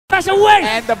Smash away!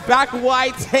 And the back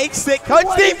wide takes it. Coach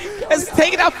Steve has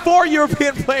taken out 4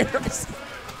 European players.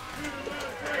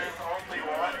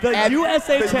 The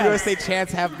USA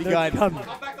chants have begun.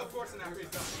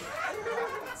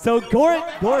 So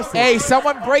Goreson. Hey,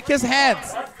 someone break his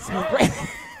hands.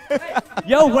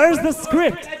 Yo, where's the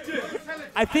script?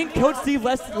 I think Coach Steve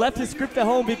left his script at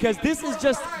home because this is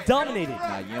just dominating.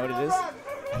 You know what it is?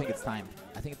 I think it's time.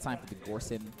 I think it's time for the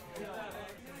Goreson.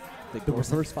 The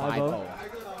reverse 5-0.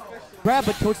 Grab,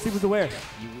 but Coach Steve was aware.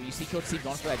 You see Coach Steve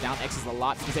going for that down X's a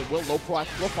lot because they will low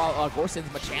profile Goreson's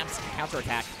Machamp's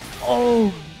counterattack.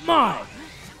 Oh my!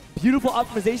 Beautiful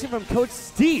optimization from Coach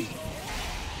Steve.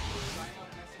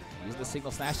 Using the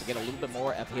signal snatch to get a little bit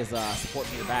more of his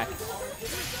support meter back.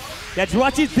 Yeah,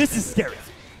 Jirachi, this is scary.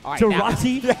 All right,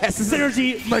 Jirachi,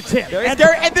 synergy, Machamp.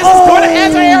 And this is going to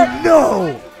anti-air.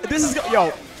 No! This is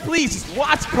yo. Please just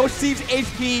watch Coach Steve's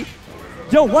HP.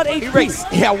 Yo, what HP? Erase.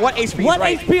 Yeah, what HP? What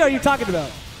HP are you talking about?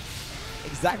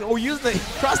 Exactly. We're using the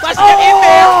cross slash to get in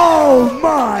there. Oh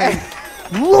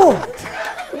my Lord!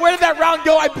 Where did that round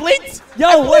go? I blinked.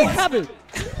 Yo, what happened?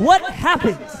 What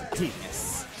happened, team?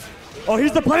 Oh,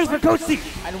 here's the punish for Coach Steve.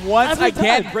 And once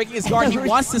again, breaking his guard, he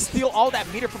wants to steal all that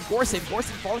meter from Goreson.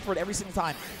 Goreson falling for it every single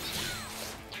time.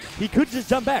 He could just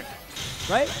jump back,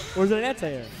 right? Or is it an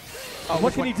anti-air?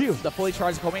 What can he do? The fully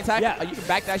charged homing attack? Yeah. You can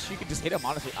backdash, you can just hit him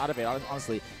honestly, out of it,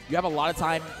 honestly. You have a lot of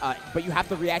time, but you have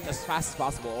to react as fast as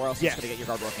possible or else you're just going to get your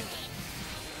guard broken.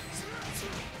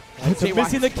 So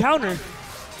missing the counter.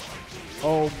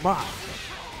 Oh my.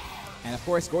 And of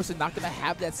course, Goreson not going to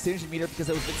have that synergy meter because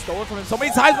it was been stolen from him so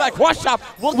many times by that cross chop.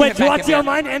 Wait, Jirachi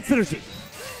online and synergy.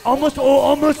 Almost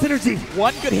synergy.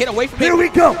 One good hit away from Here we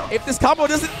go. If this combo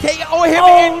doesn't take it,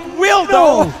 it will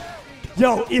though.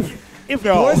 Yo, if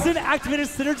Goreson activated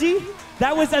synergy,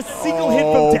 that was a single hit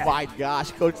from death. Oh my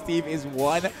gosh, Coach Steve is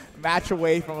one match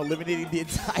away from eliminating the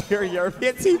entire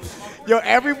European team. Yo,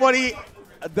 everybody,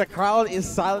 the crowd is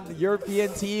silent. The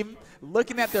European team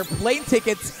looking at their plane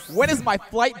tickets. When is my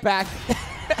flight back?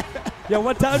 Yo,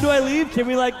 what time do I leave? Can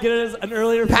we like get an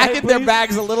earlier flight, Pack in their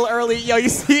bags a little early. Yo, you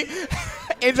see,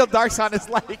 Angel Darkson is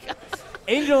like.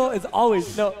 Angel is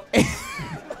always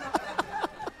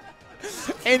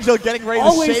Angel getting ready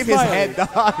to shave his head,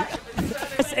 dog.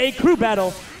 It's a crew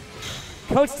battle.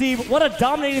 Coach Steve, what a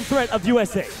dominating threat of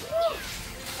USA.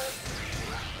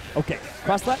 Okay,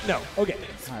 cross lap? No. Okay.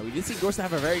 All right, we did see Goreson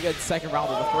have a very good second round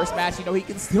of the first match. You know, he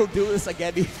can still do this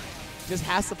again. He just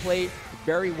has to play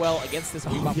very well against this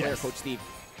rebound player, Coach Steve.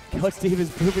 Coach Steve is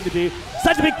proving to be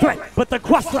such a big threat, but the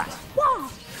cross slash.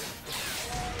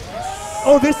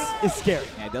 Oh, this is scary.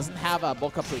 Yeah, it doesn't have a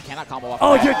bulk up, so he cannot combo off.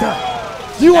 Oh, you're done.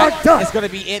 You are done. It's going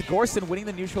to be it. Goreson winning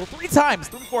the neutral 3 times,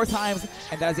 4 times,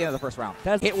 and that is the end of the first round.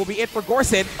 It will be it for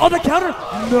Goreson. Oh, the counter?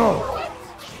 No.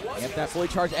 If that fully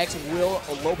charged X will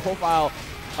low profile,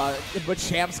 but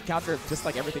Macham's counter just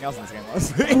like everything else in this game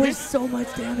was. Oh, it's so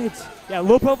much damage. Yeah,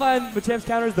 low profile Macham's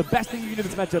counter is the best thing you can do in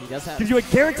this matchup. Gives you a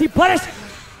guaranteed punish.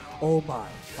 Oh my.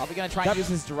 Probably going to try and use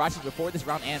his Jirachi before this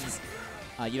round ends.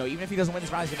 You know, even if he doesn't win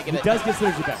this round, he's going to get it. He does get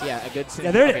synergy back. Yeah, a good synergy.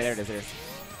 Yeah, there it is. There it is. There it is.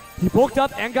 He bulked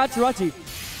up and got Jirachi.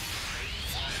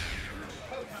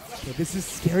 Okay, this is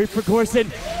scary for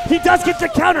Goreson. He does get the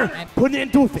counter, putting it in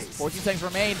dual face. 14 seconds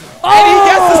remain. Oh, and he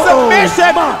gets the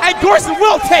submission, and Goreson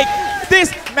will take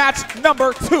this match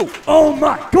number 2. Oh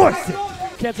my,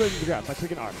 Goreson! Cancel the grab by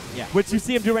clicking R. Yeah. Which you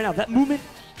see him do right now. That movement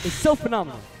is so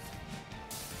phenomenal.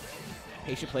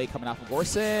 Patient play coming out from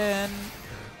Goreson.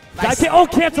 Nice. Oh,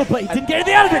 cancel play. He didn't get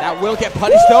anything out of it. That will get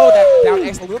punished, though. That down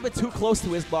X a little bit too close to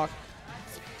his block.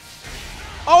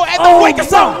 Oh, and the wake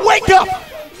us up! Wake up!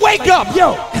 Wake up!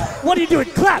 Yo, what are you doing?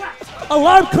 Clap!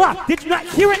 Alarm clock! Did you not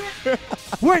hear it?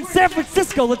 We're in San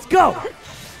Francisco. Let's go!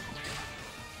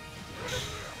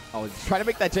 Oh, he's trying to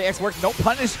make that JX work. No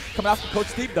punish coming out from Coach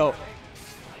Steve, though.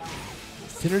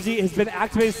 Synergy has been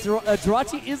activated.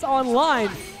 Jirachi is online.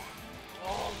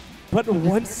 But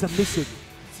one submission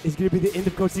is going to be the end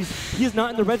of Coach Steve. He is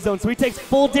not in the red zone, so he takes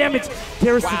full damage.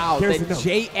 Wow, the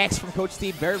JX from Coach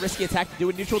Steve. Very risky attack to do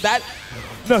in neutral.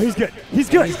 No, he's good. He's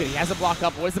good. He's good. He has a block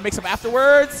up. What is the mix-up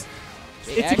afterwards?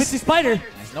 It's a Bitsy Spider.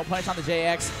 There's no punish on the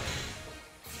JX.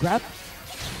 Grab.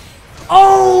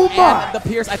 Oh, my. And the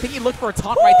pierce. I think he looked for a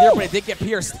taunt right there, but it did get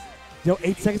pierced. Yo,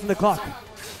 8 seconds on the clock.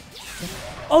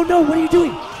 Oh, no. What are you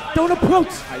doing? Don't approach.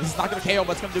 This is not going to KO,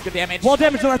 but it's going to do good damage. Wall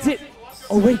damage. No, that's it.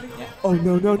 Oh, wait. Yeah. Oh,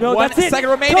 no. That's it. 1 second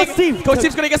remaining. Coach Steve. Coach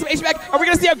Steve's going to get some HP back. Are we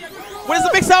going to see what is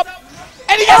the mix-up?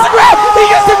 And he gets the grab! He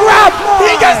gets the grab!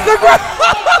 He gets the grab!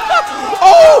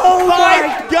 Oh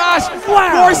my gosh!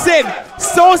 Wow. Goreson,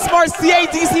 so smart.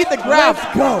 CADC the grab.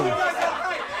 Let's go.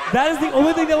 That is the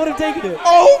only thing that would have taken it.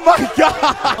 Oh my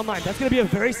god! Online. That's going to be a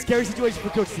very scary situation for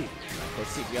Coach C. Coach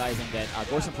C realizing that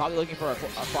Goreson probably looking for a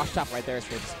cross chop right there,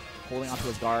 so just holding onto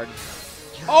his guard.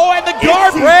 Oh, and the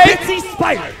guard break! Itsy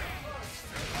Spider.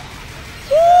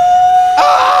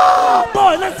 Oh!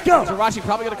 Boy, let's go. Jirachi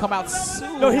probably going to come out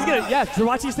soon. No, he's going to, yeah,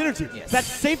 Jirachi synergy. Yes. That's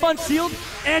safe on shield,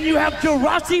 and you have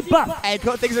Jirachi buff. And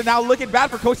things are now looking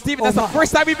bad for Coach Steven. That's the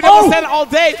first time we've been able to stand it all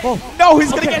day. No,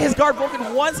 he's going to get his guard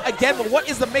broken once again, but what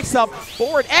is the mix-up?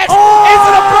 Forward edge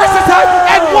into the burst attack,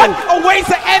 and what a way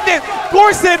to end it.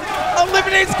 Goreson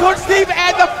eliminates Coach Steve,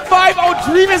 and the 5-0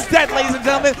 dream is dead, ladies and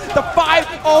gentlemen. The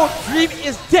 5-0 dream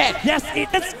is dead. Yes,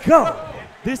 let's go.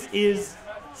 This is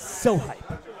so hype.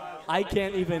 I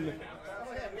can't even.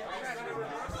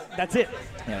 That's it.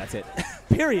 Yeah, that's it.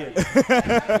 Period.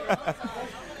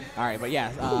 All right, but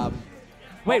yeah.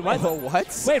 Wait, what?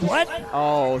 What? Wait, what?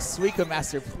 Oh, Suika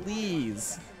Master,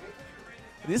 please.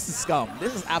 This is scum.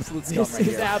 This is absolute scum This right is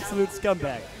here. absolute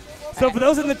scumbag. So for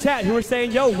those in the chat who are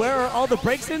saying, yo, where are all the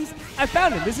Breaksons? I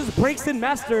found him. This is Breakson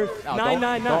Master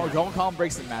 999. Don't call him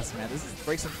Breakson Master, man. This is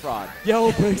Breakson Fraud.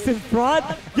 Yo, Breakson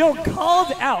Fraud. Yo,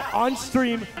 called out on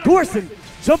stream. Goreson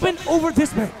jumping over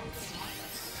this man.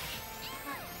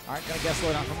 All right, gonna get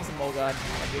slowed down from some Moga.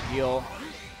 A good deal.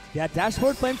 Yeah,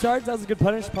 dashboard flame charge. That was a good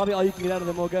punish. Probably all you can get out of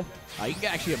the Moga. You can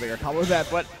get actually a bigger combo with that,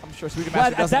 but I'm sure Suika But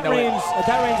Master at doesn't that know range, it. at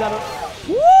that range, I don't.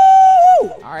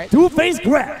 Woo! All right. Two-face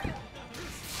grab.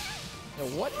 Now,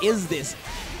 what is this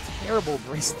terrible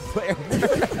Breakson player?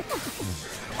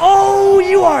 Oh,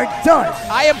 you are done.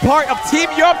 I am part of Team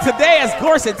Europe today as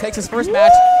Goreson takes his first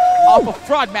match off of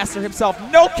Fraud Master himself.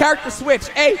 No character switch.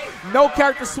 Hey, no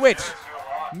character switch.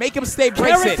 Make him stay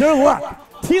Breakson. Character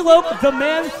lock. T-Lope, the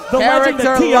man, the legend, the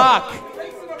Character T-O.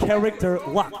 lock. Character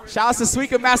lock. Shout out to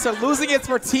Suika Master losing it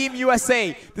for Team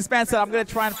USA. This man said, I'm going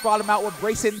to try and fraud him out with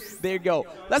Breakson. There you go.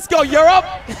 Let's go, Europe.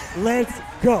 Let's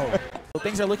go. So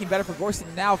things are looking better for Goreson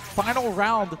now. Final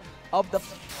round of the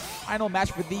final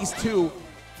match for these two.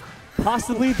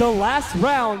 Possibly the last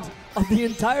round of the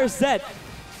entire set.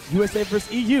 USA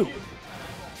versus EU.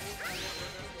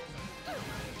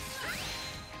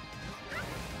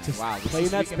 Just Wow, this playing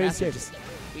is that Suika space Master game. just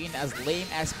being as lame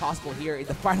as possible here in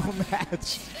the final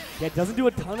match. Yeah, it doesn't do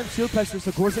a ton of shield pressure,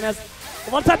 so Goreson has a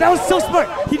lot of time. That was so smart.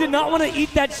 He did not want to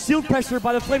eat that shield pressure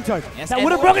by the flame charge. Yes, that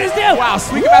would have broken his deal. Wow,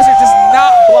 Suika Master just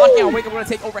not blocking out. Wake up, going to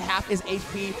take over half his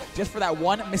HP just for that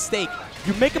one mistake.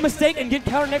 You make a mistake and get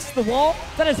counter next to the wall,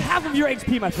 that is half of your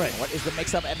HP, my friend. What is the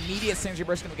mix-up? Immediate synergy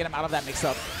burst going to get him out of that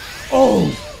mix-up.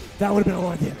 Oh, that would have been a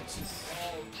lot of damage.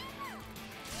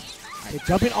 Right,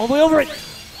 jumping all the way over it.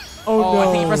 Oh, no. I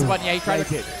think he pressed the button. Yeah, he tried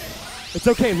to. It's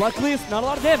okay. Luckily, it's not a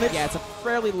lot of damage. Yeah, it's a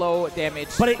fairly low damage.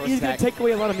 But it is going to take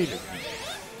away a lot of meters.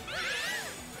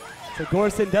 So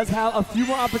Goreson does have a few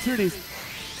more opportunities.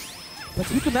 But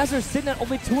Suika Master is sitting at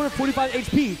only 245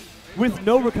 HP with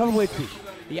no recoverable HP.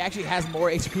 He actually has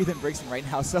more HP than Breakson right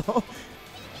now, so.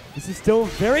 This is still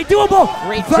very doable.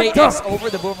 Great JS over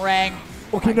the boomerang.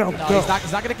 Okay, no. He's not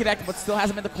going to connect, but still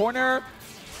has him in the corner.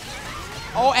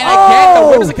 Oh, and again,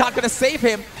 the Whimsicott going to save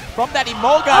him from that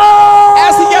Emoga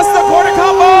as he gets the corner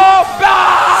combo.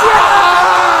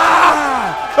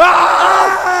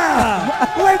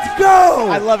 Let's go!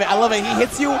 I love it. I love it. He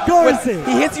hits you. Goreson.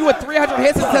 He hits you with 300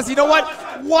 hits and says, "You know what?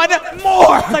 One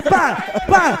more." It's like ba.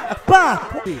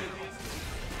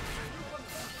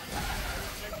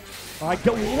 All right,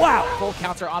 go. Wow. Full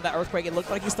counter on that Earthquake. It looked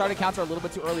like he started counter a little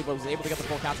bit too early, but was able to get the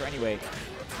full counter anyway.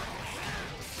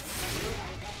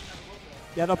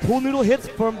 Yeah, the pool noodle hits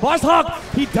from Boss Hog.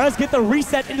 He does get the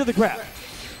reset into the grab.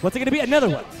 What's it going to be? Another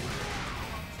one.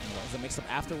 There's a mix-up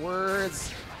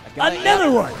afterwards. Another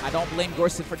one. I don't blame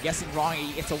Goreson for guessing wrong.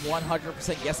 It's a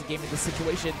 100% guessing game in this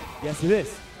situation. Yes, it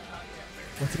is.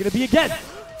 What's it going to be again?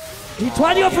 He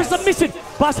tried to go for submission.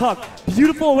 Boss Hog,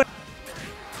 beautiful way.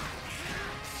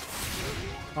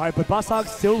 All right, but Boss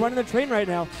Hog's still running the train right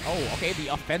now. Oh, okay, the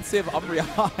offensive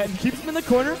Umbreon. Keeps him in the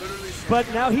corner, but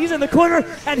now he's in the corner,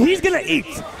 and he's going to eat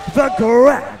the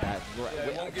grab.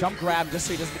 Jump grab just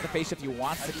so he doesn't get the face shift he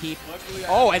wants to keep.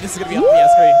 Oh, and this is going to be a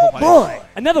screen. Boy,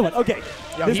 another one. Okay.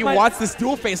 Yo, he wants this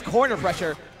dual face corner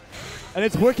pressure. And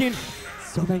it's working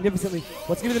so magnificently.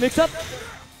 What's going to be the mix-up?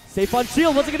 Safe on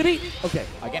shield. What's it going to be? Okay.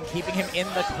 Again, keeping him in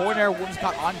the corner.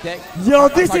 Whimsicott on deck. Yo,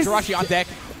 this is... Jirachi on deck.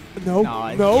 No.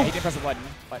 Yeah, he didn't press the button.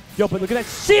 But. Yo, but look at that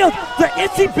shield. The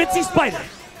itsy-bitsy spider.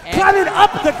 Climbing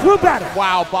up the crew battle.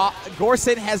 Wow,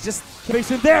 Goreson has just...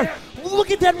 Facing there.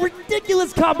 Look at that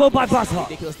ridiculous combo by Boss Hog.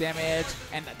 Ridiculous damage.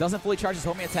 And doesn't fully charge his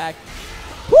homing attack.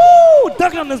 Woo!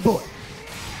 Ducking on this boy.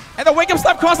 And the wake-up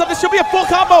stop cross-up. This should be a full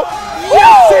combo.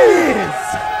 Yes, it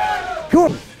is.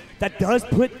 Cool. That does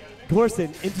put Goreson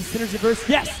into Synergy Burst.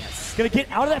 Yes! Gonna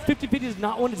get out of that 50-50, does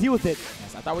not want to deal with it.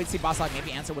 Yes, I thought we'd see Bosshog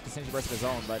maybe answer with the Synergy Burst of his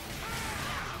own, but...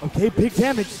 Okay, big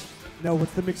damage. No,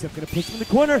 what's the mix-up? Gonna push him in the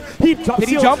corner. He drops Did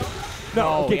he shield. jump?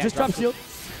 No, okay, yeah, just drop shield.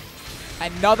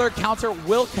 Another counter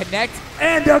will connect.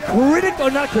 And a critical,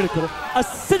 not critical, a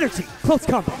synergy. Close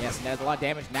combat. Yes, and there's a lot of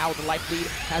damage. Now the life lead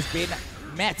has been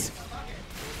met.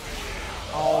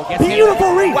 Oh, gets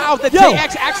beautiful read. Wow, the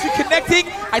JX actually connecting.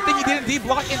 I think he did indeed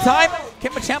block in time.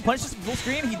 Can Machamp punish this full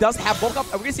screen? He does have bulk up.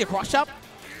 Are we going to see a cross chop?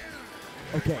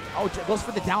 Okay. Oh, goes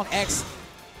for the down X.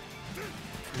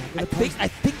 I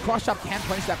think cross chop can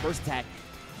punish that first attack.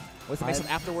 What's the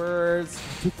mix-up afterwards?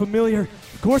 Too familiar.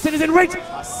 Goreson is in range.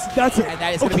 That's it. And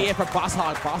that is going to be it for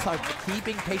Bosshog. Bosshog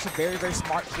keeping patient, very, very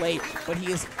smart play, but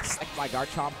he is second by guard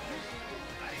chomp.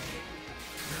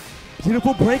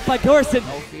 Beautiful break by Goreson.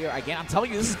 No fear. Again, I'm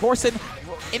telling you, this is Goreson.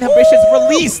 Inhibitions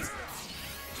released.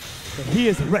 But he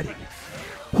is ready.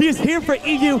 He is here for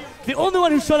EU, the only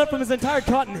one who showed up from his entire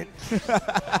continent.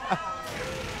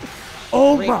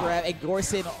 Oh great my. grab, and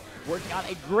Goreson working on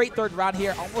a great third round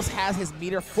here. Almost has his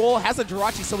meter full. Has a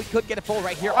Jirachi, so we could get it full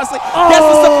right here. Honestly, gets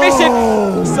the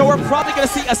submission. So we're probably going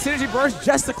to see a Synergy Burst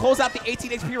just to close out the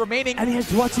 18 HP remaining. And he has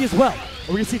Jirachi as well. Are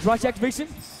we going to see Jirachi activation?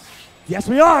 Yes,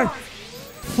 we are.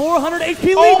 400 HP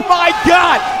lead. Oh my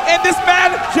god! And this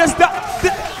man just...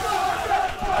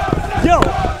 Yo,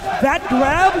 that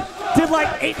grab did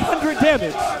like 800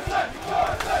 damage.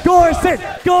 Goreson,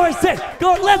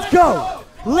 let's go.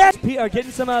 We are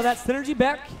getting some of that synergy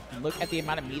back. And look at the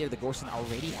amount of meter that Goreson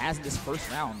already has in this first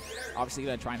round. Obviously,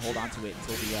 going to try and hold on to it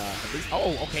until the at least.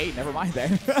 Oh, okay, never mind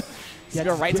then. He's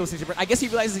going right to a Synergy Burst. I guess he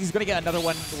realizes he's going to get another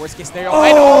one. The worst case scenario. Oh.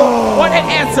 I know. What an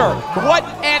answer! What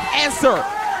an answer!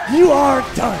 You are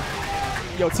done.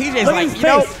 Yo, TJ's like,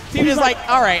 TJ's like,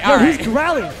 all right. He's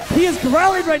growling. He is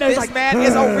growling right now. This he's like, man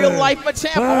is a real life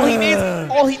Machamp.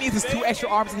 All he needs is 2 extra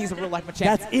arms, and he's a real life Machamp.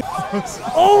 That's it.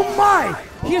 Oh my!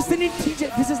 He is sending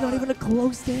TJ. This is not even a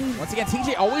close game. Once again,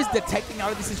 TJ always detecting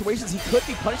out of these situations. He could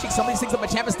be punishing some of these things that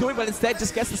Machamp is doing, but instead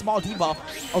just gets the small debuff.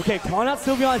 Okay, calling out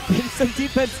Sylveon, getting some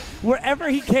defense wherever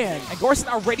he can. And Goreson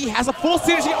already has a full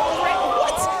synergy already.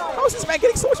 What? How is this man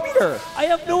getting so much meter? I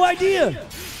have no idea.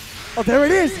 Oh, there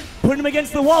it is. Putting him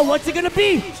against the wall. What's it going to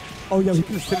be? Oh, yeah, he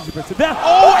can synergy burst it down.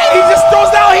 Oh, and he just throws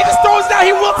down. He just throws down.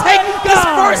 He will take this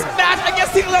first match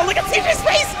against TJ. Look at TJ's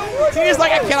face. TJ's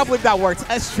like, I cannot believe that worked.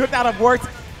 That should not have worked,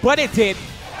 but it did.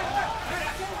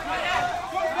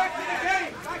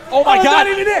 Oh my god.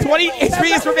 20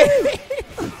 HP is remaining.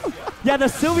 Yeah, the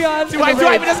Sylveon. Do I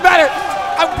drive? It doesn't matter.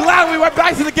 I'm glad we went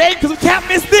back to the game because we can't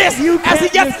miss this as he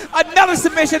gets another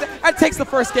submission and takes the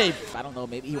first game. I don't know,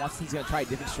 maybe he's going to try a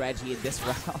different strategy in this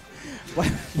round.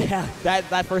 But yeah,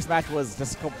 that first match was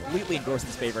just completely in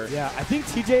Goreson's favor. Yeah, I think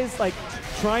TJ is like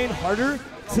trying harder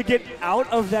to get out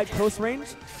of that close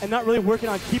range and not really working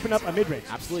on keeping up a mid-range.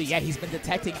 Absolutely, yeah, he's been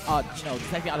detecting,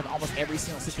 detecting out of almost every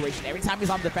single situation. Every time he's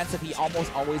on the defensive, he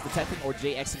almost always detecting or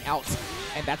JXing out,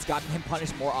 and that's gotten him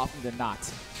punished more often than not.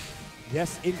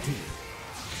 Yes, indeed.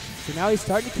 So now he's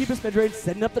starting to keep his mid-range,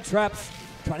 setting up the traps,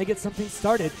 trying to get something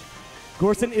started.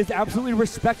 Goreson is absolutely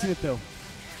respecting it, though.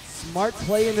 Smart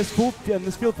play in this field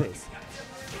phase.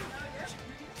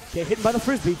 Okay, hidden by the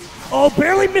Frisbee. Oh,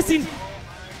 barely missing!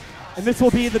 And this will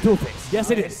be the dual phase.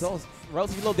 Yes, it is. So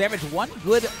relatively low damage. One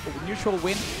good neutral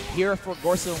win here for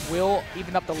Goreson will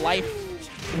even up the life.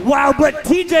 Wow, but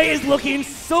TJ is looking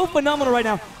so phenomenal right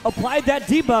now. Applied that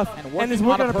debuff and is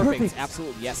working on a perfect.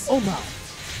 Absolutely, yes. Oh my.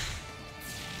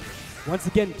 Once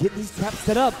again, getting these traps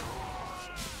set up.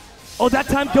 Oh, that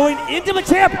time going into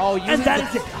Machamp. Oh, and that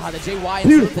is it. The JY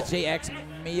instead of the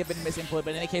JX may have been misinput,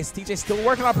 but in any case, TJ still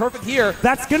working on perfect here.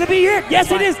 That's going to be it.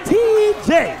 Yes, it is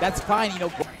TJ. That's fine, the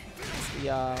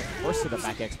first to the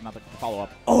back X, not the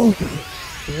follow-up. Oh,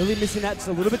 barely missing that just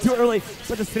a little bit too early,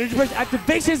 but the Synergy Burst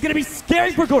activation is going to be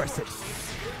scary for Goreson.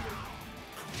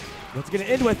 What's going to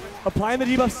end with applying the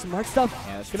debuff, smart stuff.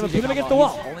 Yeah, it's going to put him against the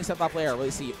wall. He's only set-off player. Really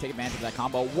see you take advantage of that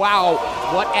combo. Wow,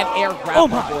 what an air grab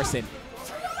from Goreson.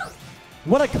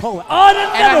 What a call.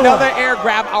 Oh, and another air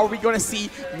grab. Are we going to see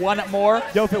one more?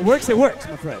 Yo, if it works,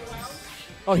 my friend.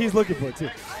 Oh, he's looking for it, too.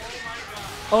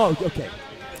 Oh, okay.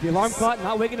 The alarm clock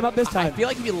not waking him up this time. I feel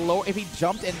like if he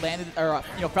jumped and landed, or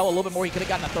fell a little bit more, he could have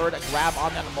gotten a third grab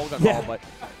on the Mulga call, but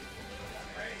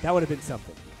that would have been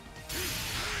something.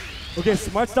 Okay,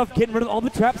 smart stuff, getting rid of all the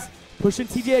traps, pushing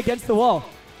TJ against the wall,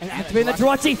 and activating that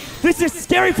Jirachi. This is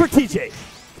scary for TJ.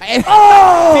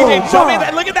 Oh! TJ jumping,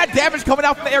 and look at that damage coming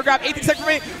out from the air grab. 18 seconds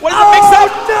remaining. What is the mix-up?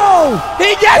 No!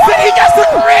 He gets it! He gets the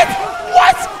crit!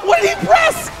 What? What did he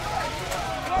press?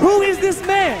 Who is this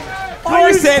man?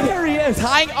 Goreson Goreson There he is.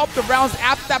 tying up the rounds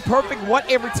after that perfect what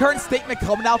a return statement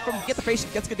coming out from get the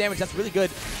patient, gets good damage. That's really good.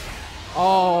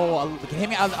 Oh, hit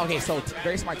me out. Okay, so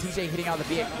very smart. TJ hitting out the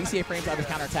VCA frames out of his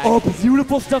counter attack. Oh,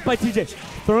 beautiful stuff by TJ.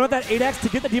 Throwing out that 8X to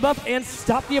get the debuff and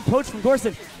stop the approach from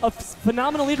Goreson. A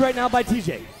phenomenal lead right now by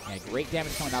TJ. Yeah, great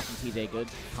damage coming out from TJ. Good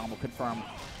combo confirmed.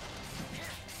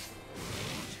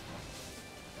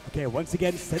 Okay, once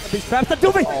again, set up these traps. The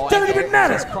Doofy doesn't even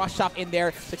matter. Just cross chop in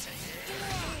there.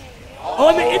 Oh,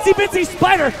 and the itsy bitsy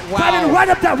spider climbing right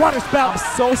up that water spout.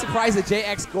 I'm so surprised that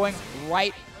JX going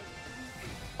right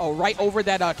over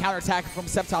that counterattack from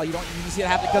Sceptile. You see that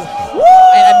happen because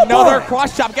and another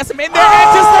cross chop gets him in there and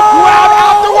just the ground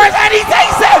afterwards, and he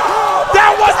takes it.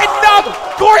 That was enough.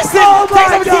 Goreson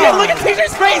takes him. TJ, look at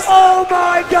TJ's face. Oh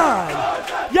my God!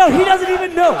 Yo, he doesn't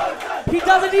even know. He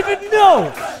doesn't even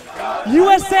know.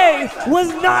 USA was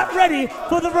not ready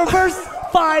for the reverse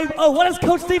 5-0. What does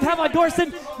Coach Steve have on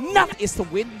Goreson? Nothing. Is to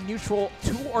win neutral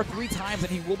 2 or 3 times,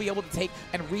 and he will be able to take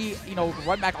and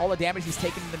run back all the damage he's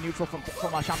taken in the neutral from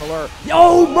Chandelure.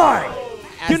 Oh my!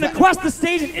 Getting across the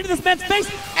stage and into this man's face.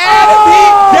 And he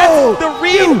gets the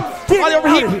read on the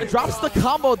overheat. Drops the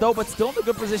combo though, but still in a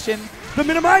good position. The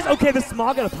minimize. Okay, the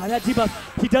Smog gonna apply that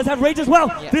debuff. He does have rage as well.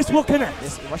 Yeah. This will connect.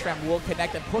 This rush ram will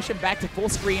connect and push him back to full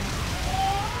screen.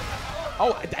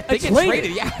 Oh, I think it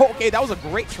traded. Yeah, okay, that was a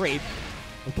great trade.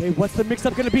 Okay, what's the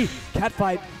mix-up going to be?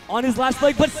 CatFight on his last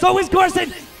leg, but so is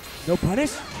Goreson. No punish?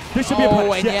 This should be a punish.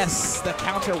 Oh, and yes, the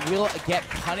counter will get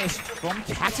punished from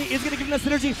Catchy is going to give him that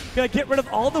synergy. Going to get rid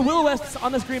of all the Will-O-Wisps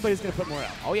on the screen, but he's going to put more out.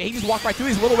 Oh, yeah, he just walked right through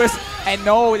these Will-O-Wisps. And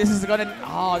no, this is going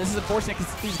to, this is unfortunate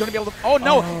because he's going to be able to, oh,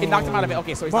 no, it knocked him out of it.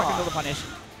 Okay, so he's not going to be able to punish.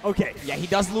 Okay. Yeah, he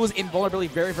does lose invulnerability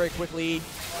very, very quickly.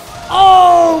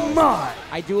 Oh my!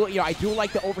 I do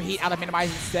like the overheat out of minimize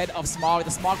instead of Smog.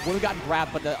 The Smog would have gotten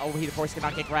grabbed, but the overheat, of course, could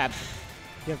not get grabbed.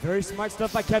 Yeah, very smart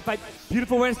stuff by CatFight.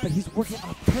 Beautiful awareness, but he's working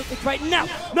out perfect right now.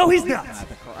 No, he's not.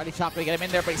 The karate chop to get him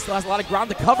in there, but he still has a lot of ground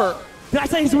to cover. Did I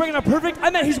say he's working on perfect? I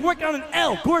meant he's working on an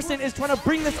L. Goreson is trying to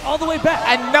bring this all the way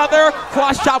back. Another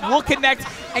cross chop will connect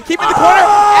and keep in the corner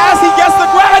as he gets the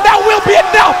ground, and that will be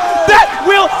enough. That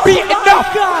will be enough.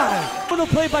 Oh God! Little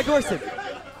play by Goreson.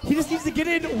 He just needs to get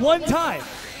in one time.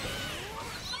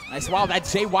 Nice. Wow, that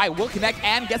JY will connect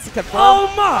and gets to confirm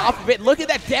off of it. Look at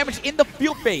that damage in the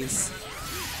field phase.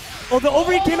 Oh, the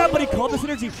overheat came out, but he called the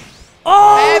synergy.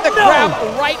 Oh, and the grab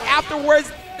right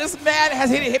afterwards. This man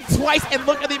has hit him twice, and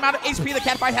look at the amount of HP the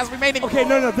CatFight has remaining. Okay,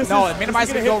 no.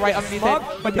 Minimize can go right underneath it,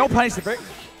 but no punish.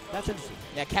 That's interesting.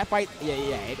 Yeah, CatFight.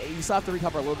 Yeah. You still have to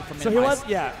recover a little bit from minimize. So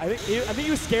he was, yeah. I think he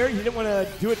was scared. He didn't want to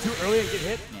do it too early and get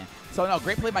hit. Yeah. So no,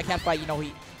 great play by CatFight.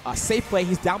 He safe play.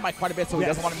 He's down by quite a bit, so he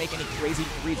doesn't want to make any crazy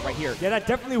reads right here. Yeah, that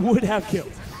definitely would have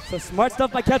killed. So smart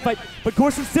stuff by CatFight, but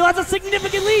Goreson still has a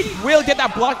significant lead. Will get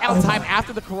that block out time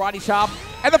after the karate chop,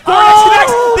 and the forward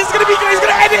connects. This is gonna be good. He's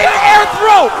gonna end it in an air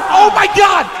throw. Oh my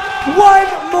God! One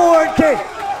more game.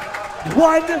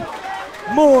 One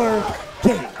more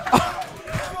game.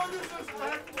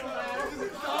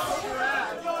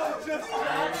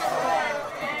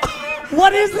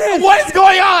 What is this? What is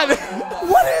going on?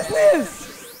 What is this?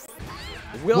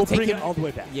 We'll bring take him all the way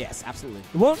back. Yes, absolutely.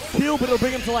 It won't kill, but it'll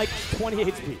bring him to like 20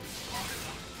 HP.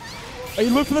 He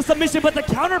looked for the submission, but the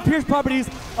counter pierce properties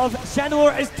of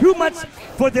Chandelure is too much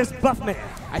for this buff man.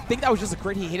 I think that was just a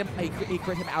crit. He hit him. He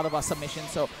crit him out of a submission.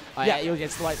 So yeah, it was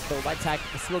just the light attack.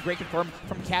 Still a great confirm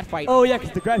from CatFight. Oh yeah,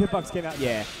 because the grab hitbox came out.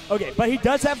 Yeah. Okay, but he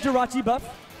does have Jirachi buff.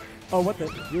 Oh, what the?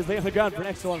 He was laying on the ground for an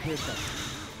extra long period of time.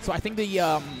 So I think the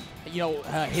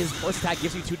his first attack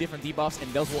gives you 2 different debuffs,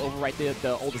 and those will overwrite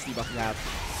the oldest debuff you have.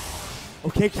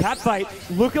 Okay,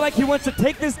 CatFight looking like he wants to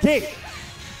take this game.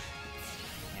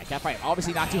 Yeah, CatFight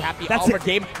obviously not too happy over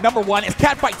game number 1 as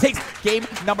CatFight takes game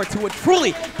number 2. And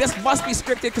truly, this must be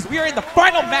scripted because we are in the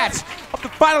final match of the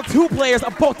final 2 players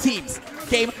of both teams.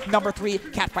 Game number 3,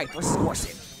 CatFight versus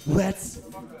Goreson.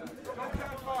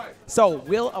 So,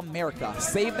 will America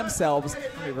save themselves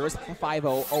from reverse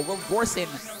 5-0, or will Goreson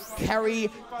carry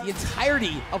the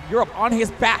entirety of Europe on his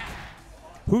back?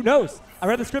 Who knows? I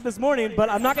read the script this morning, but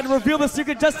I'm not going to reveal the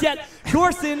secret just yet.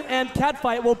 Goreson and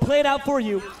CatFight will play it out for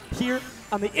you here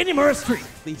on the Inimura street.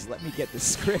 Please let me get the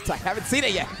script. I haven't seen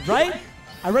it yet. Right?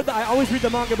 I always read the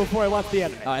manga before I watch the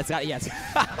anime. Oh, it's got it, yes.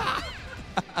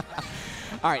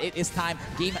 All right, it is time.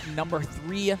 Game number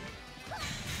 3.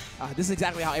 This is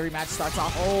exactly how every match starts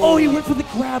off. Oh, he went for the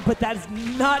grab, but that is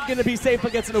not going to be safe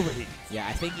against an overheat. Yeah,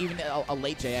 I think even a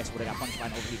late JX would have got punished by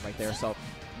an overheat right there, so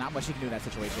not much you can do in that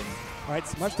situation. All right,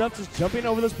 smart stuff. Just jumping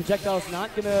over those projectiles, not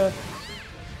going to...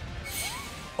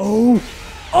 Oh,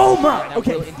 Oh my! Now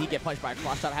Okay. will indeed get punched by a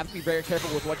cross shot. Have to be very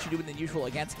careful with what you do in the neutral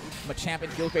against Machamp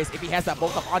and Guild-Face if he has that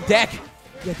both up on deck.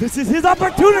 Yeah, this is his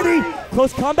opportunity.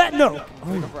 Close combat, no.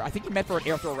 I think he meant for an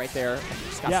air throw right there.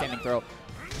 Just got Yeah. standing throw.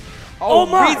 Oh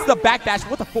my! Reads the backdash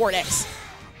with a forward X.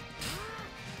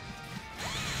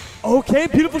 Okay,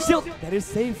 beautiful shield. That is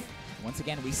safe. Once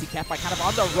again, we see CatFight kind of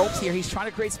on the ropes here. He's trying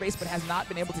to create space, but has not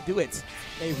been able to do it.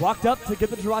 They walked up to get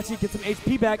the Jirachi, get some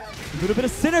HP back. A little bit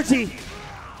of synergy.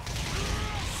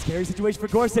 Scary situation for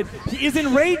Goreson. He is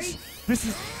in rage. This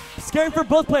is scary for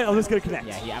both players. Oh, this is going to connect.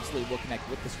 Yeah, he absolutely will connect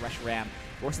with this Rush Ram.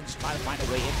 Goreson just trying to find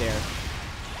a way in there.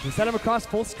 He set him across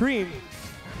full screen.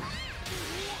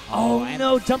 Oh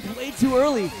no, jumped way too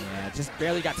early. Yeah, just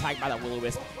barely got tagged by that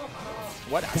Will-O-Wisp.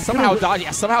 What? Somehow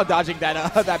dodging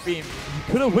that that beam.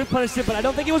 Could have whip punished it, but I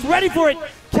don't think he was ready for it.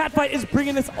 CatFight is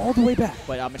bringing this all the way back.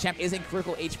 But Machamp is in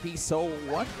critical HP, so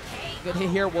one good hit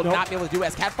here will not be able to do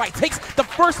as CatFight takes the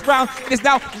first round and is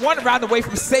now one round away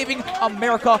from saving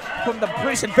America from the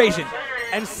British invasion.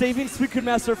 And saving Suicune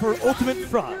Master for ultimate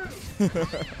fraud.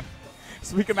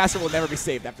 Suicune Master will never be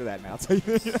saved after that, man. I'll tell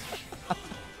you.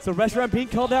 So Reshiram being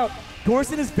called out.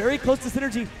 Goreson is very close to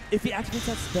synergy. If he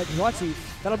activates that Jirachi,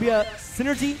 that'll be a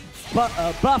synergy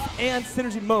buff and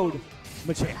synergy mode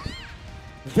Machamp.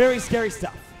 Very scary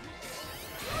stuff.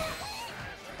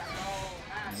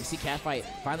 And we see CatFight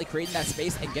finally creating that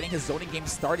space and getting his zoning game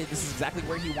started. This is exactly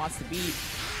where he wants to be.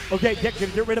 Okay, get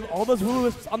rid of all those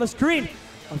Will-O-Wisps on the screen.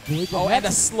 And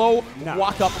a slow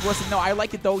walk up. No, I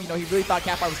like it though. You know, he really thought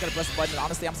CatFight was going to press the button. And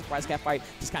honestly, I'm surprised CatFight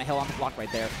just kind of held on the block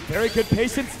right there. Very good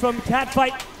patience from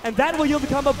CatFight. And that will yield the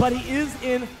combo, but he is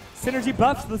in synergy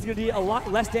buffs. So this is going to be a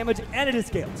lot less damage, and it is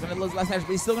scaled. It's going to lose less damage,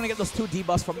 but he's still going to get those 2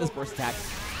 debuffs from this burst attack.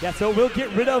 Yeah, so we'll get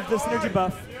rid of the synergy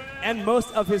buff and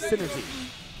most of his synergy.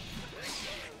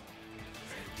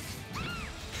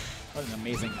 What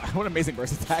an amazing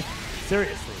burst attack.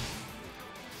 Seriously.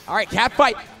 All right,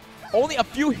 CatFight. Only a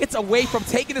few hits away from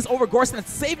taking this over Goreson and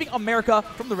saving America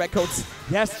from the Redcoats.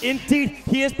 Yes, indeed.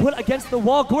 He is put against the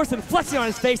wall. Goreson flexing on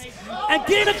his face and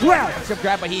getting a grab.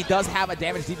 Grab, but he does have a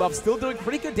damage debuff. Still doing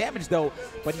pretty good damage, though.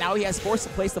 But now he has forced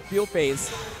to place the field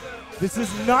phase. This is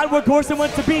not what Goreson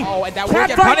wants to be. Oh, and that will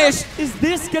get punished. Is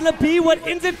this going to be what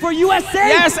ends it for USA?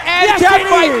 Yes, and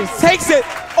CatFight takes it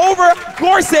over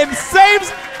Goreson,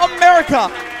 saves America.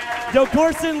 Yo,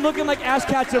 Goreson looking like Ash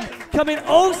Ketchum, coming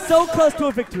oh so close to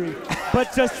a victory,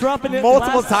 but just dropping it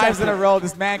multiple times in a row.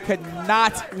 This man could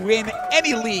not win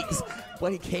any leagues,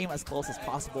 but he came as close as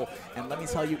possible. And let me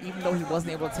tell you, even though he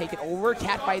wasn't able to take it over,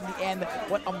 CatFight in the end,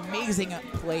 what amazing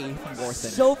play from Goreson.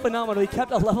 So phenomenal. He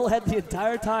kept a level head the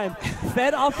entire time,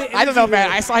 fed off the energy. I don't know,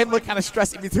 man. I saw him look kind of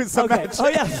stressed in between some matches. Oh,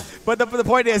 yeah. But the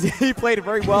point is, he played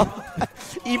very well,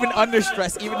 even under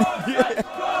stress. Even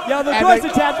Yo, the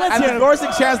Goreson chant, let's hear the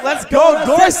Goreson chants, let's go,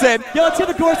 Goreson! Yo, let's hear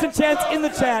the Goreson chants in the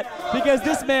chat, because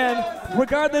this man,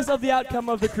 regardless of the outcome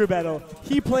of the crew battle,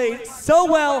 he played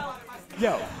so well.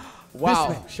 Yo.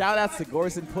 Wow. Shout outs to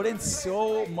Goreson. Put in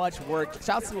so much work.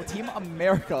 Shout outs to Team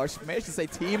America, or maybe I should say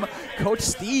Team Coach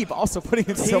Steve, also putting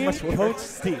in so much work. Coach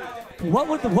Steve. What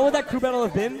would that crew battle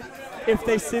have been if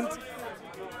they sent?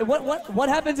 What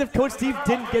happens if Coach Steve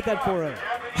didn't get that 4-0?